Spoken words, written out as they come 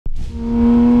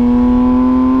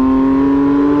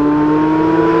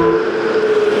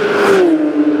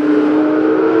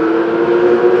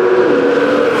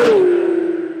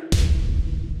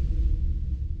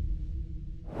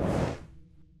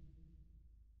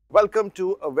Welcome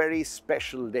to a very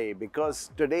special day because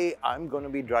today I'm going to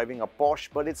be driving a Porsche,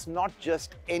 but it's not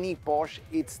just any Porsche,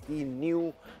 it's the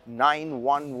new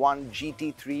 911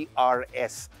 GT3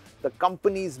 RS, the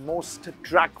company's most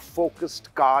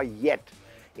track-focused car yet.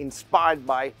 Inspired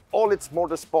by all its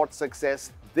motorsport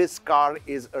success, this car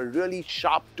is a really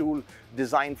sharp tool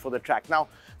designed for the track. Now,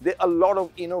 there are a lot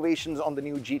of innovations on the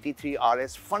new GT3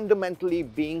 RS, fundamentally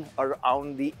being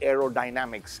around the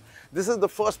aerodynamics. This is the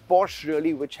first Porsche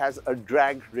really which has a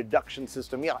drag reduction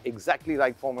system. Yeah, exactly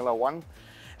like Formula One.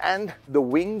 And the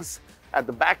wings at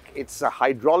the back, it's a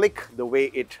hydraulic, the way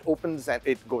it opens and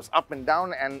it goes up and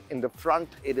down, and in the front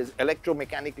it is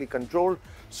electromechanically controlled.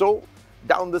 So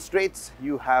down the straights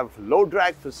you have low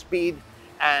drag for speed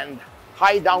and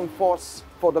high downforce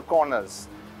for the corners.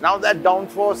 Now that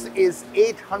downforce is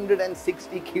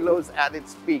 860 kilos at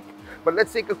its peak. But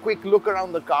let's take a quick look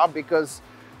around the car because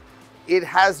it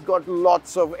has got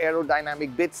lots of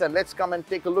aerodynamic bits. And let's come and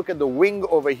take a look at the wing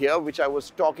over here, which I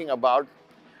was talking about.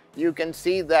 You can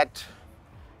see that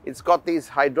it's got these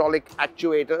hydraulic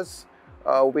actuators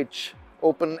which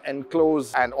open and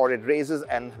close, or it raises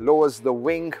and lowers the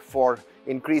wing for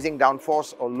increasing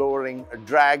downforce or lowering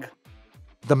drag.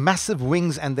 The massive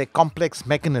wings and their complex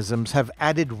mechanisms have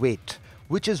added weight,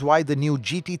 which is why the new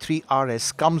GT3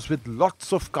 RS comes with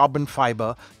lots of carbon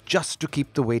fiber just to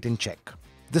keep the weight in check.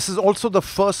 This is also the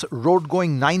first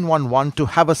road-going 911 to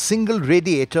have a single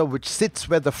radiator which sits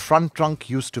where the front trunk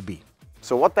used to be.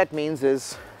 So what that means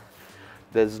is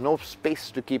there's no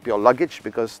space to keep your luggage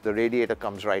because the radiator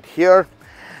comes right here.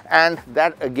 And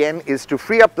that again is to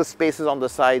free up the spaces on the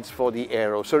sides for the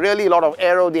aero. So really a lot of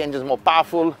aero, the engine is more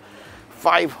powerful.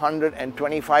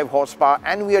 525 horsepower,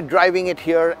 and we are driving it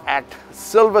here at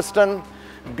Silverstone.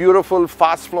 Beautiful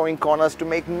fast flowing corners to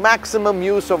make maximum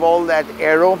use of all that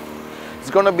aero. It's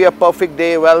going to be a perfect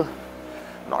day. Well,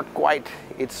 not quite.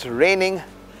 It's raining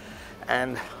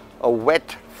and a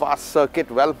wet fast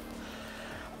circuit. Well,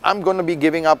 I'm going to be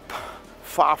giving up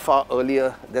far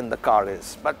earlier than the car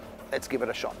is, but let's give it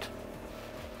a shot.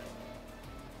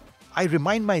 I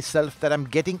remind myself that I'm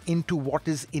getting into what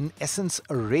is in essence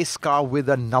a race car with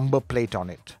a number plate on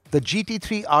it. The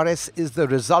GT3 RS is the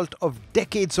result of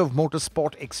decades of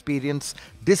motorsport experience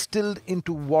distilled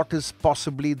into what is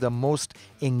possibly the most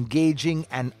engaging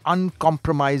and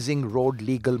uncompromising road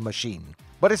legal machine.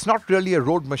 But it's not really a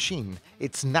road machine.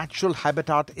 Its natural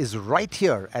habitat is right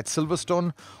here at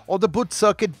Silverstone or the Booth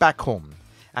Circuit back home.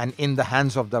 And in the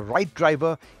hands of the right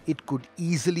driver, it could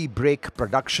easily break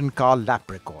production car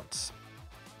lap records.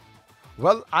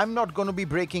 Well, I'm not going to be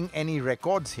breaking any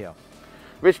records here.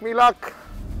 Wish me luck.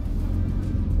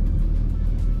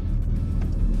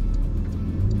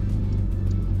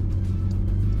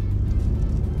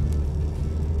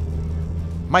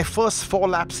 My first 4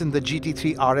 laps in the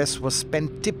GT3 RS was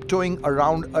spent tiptoeing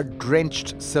around a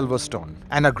drenched Silverstone.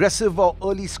 An aggressive or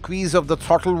early squeeze of the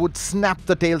throttle would snap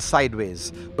the tail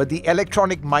sideways, but the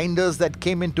electronic minders that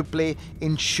came into play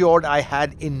ensured I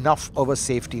had enough of a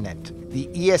safety net. The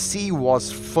ESC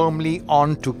was firmly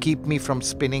on to keep me from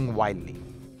spinning wildly.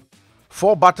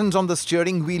 4 buttons on the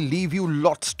steering wheel leave you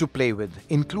lots to play with,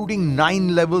 including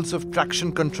 9 levels of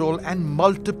traction control and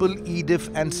multiple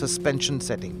EDIF and suspension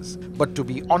settings. But to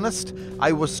be honest,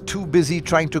 I was too busy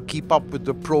trying to keep up with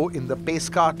the Pro in the pace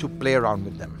car to play around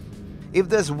with them. If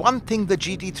there's one thing the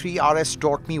GT3 RS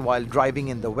taught me while driving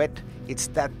in the wet, it's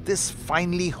that this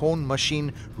finely honed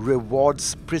machine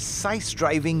rewards precise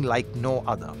driving like no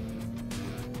other.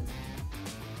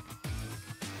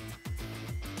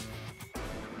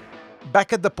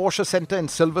 Back at the Porsche Center in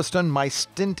Silverstone, my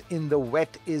stint in the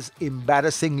wet is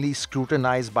embarrassingly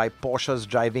scrutinized by Porsche's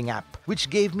driving app, which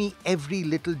gave me every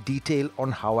little detail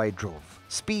on how I drove.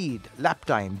 Speed, lap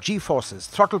time, G-forces,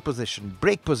 throttle position,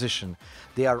 brake position,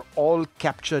 they are all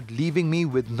captured, leaving me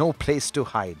with no place to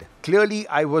hide. Clearly,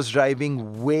 I was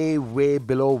driving way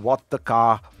below what the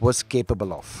car was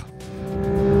capable of.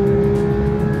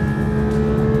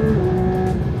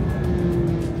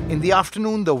 In the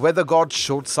afternoon, the weather gods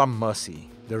showed some mercy.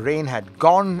 The rain had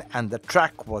gone and the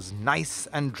track was nice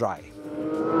and dry.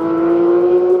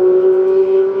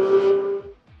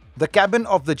 The cabin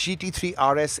of the GT3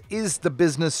 RS is the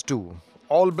business too.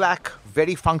 All black,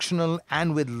 very functional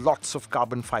and with lots of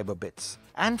carbon fiber bits.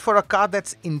 And for a car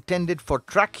that's intended for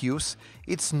track use,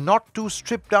 it's not too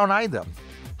stripped down either.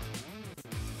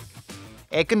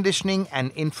 Air conditioning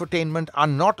and infotainment are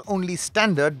not only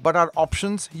standard but are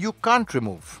options you can't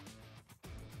remove.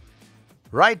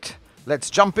 Right, let's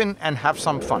jump in and have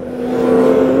some fun.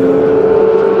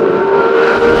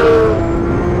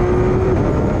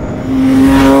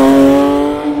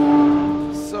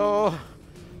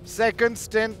 second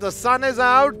stint. The sun is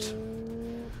out.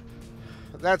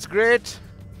 That's great.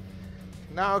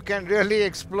 Now can really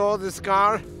explore this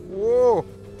car. Whoa,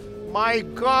 my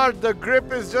God, the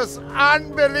grip is just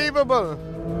unbelievable.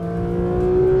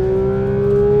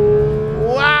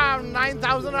 Wow,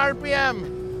 9,000 RPM.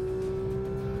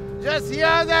 Just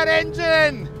hear that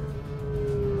engine.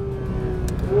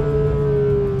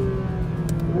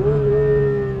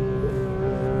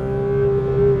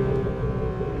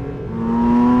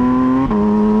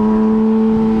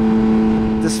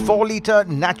 This 4-litre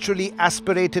naturally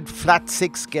aspirated flat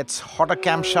 6 gets hotter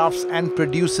camshafts and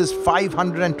produces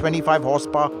 525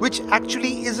 horsepower, which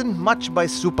actually isn't much by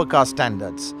supercar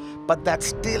standards. But that's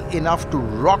still enough to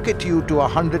rocket you to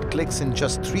 100 clicks in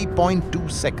just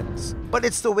 3.2 seconds. But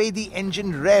it's the way the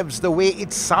engine revs, the way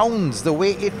it sounds, the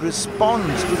way it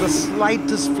responds to the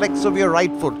slightest flex of your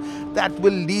right foot that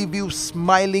will leave you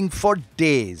smiling for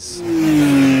days.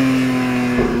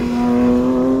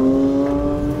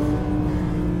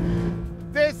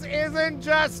 This isn't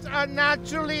just a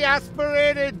naturally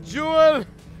aspirated jewel,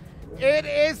 it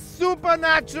is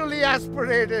supernaturally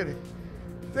aspirated.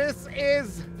 This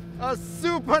is a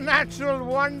supernatural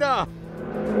wonder.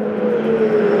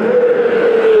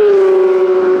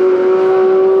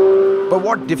 But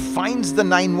what defines the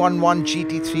 911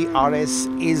 GT3 RS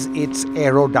is its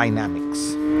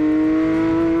aerodynamics.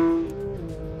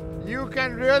 You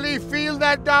can really feel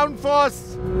that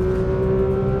downforce.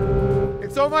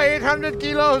 It's over 800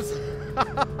 kilos.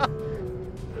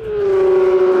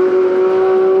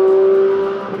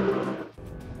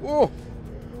 Oh,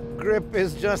 grip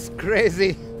is just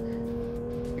crazy.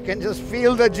 You can just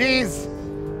feel the G's.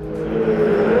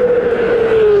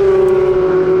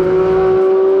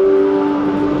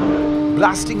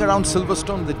 Blasting around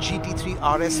Silverstone, the GT3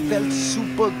 RS felt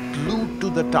super glued to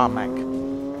the tarmac.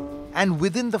 And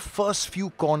within the first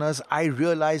few corners, I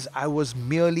realized I was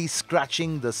merely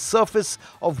scratching the surface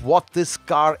of what this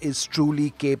car is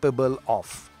truly capable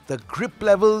of. The grip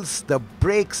levels, the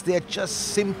brakes, they're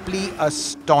just simply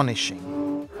astonishing.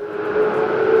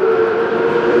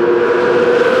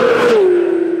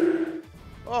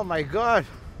 Oh my God,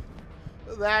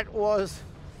 that was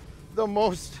the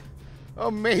most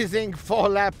amazing 4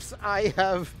 laps I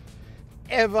have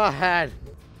ever had.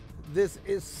 This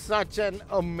is such an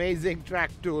amazing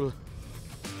track tool.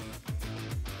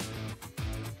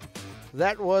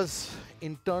 That was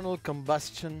internal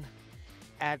combustion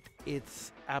at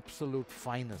its absolute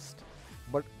finest,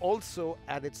 but also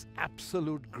at its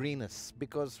absolute greenest,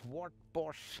 because what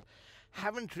Porsche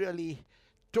haven't really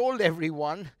told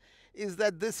everyone is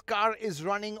that this car is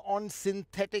running on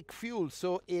synthetic fuel,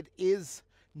 so it is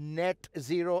net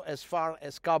zero as far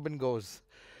as carbon goes.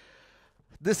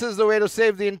 This is the way to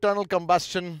save the internal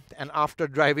combustion, and after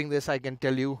driving this, I can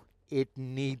tell you it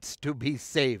needs to be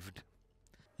saved.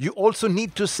 You also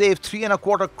need to save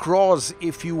 3¼ crores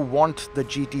if you want the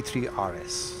GT3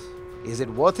 RS. Is it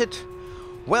worth it?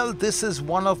 Well, this is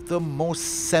one of the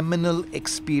most seminal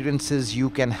experiences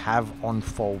you can have on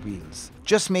 4 wheels.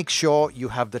 Just make sure you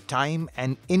have the time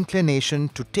and inclination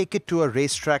to take it to a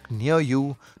racetrack near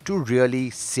you to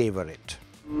really savor it.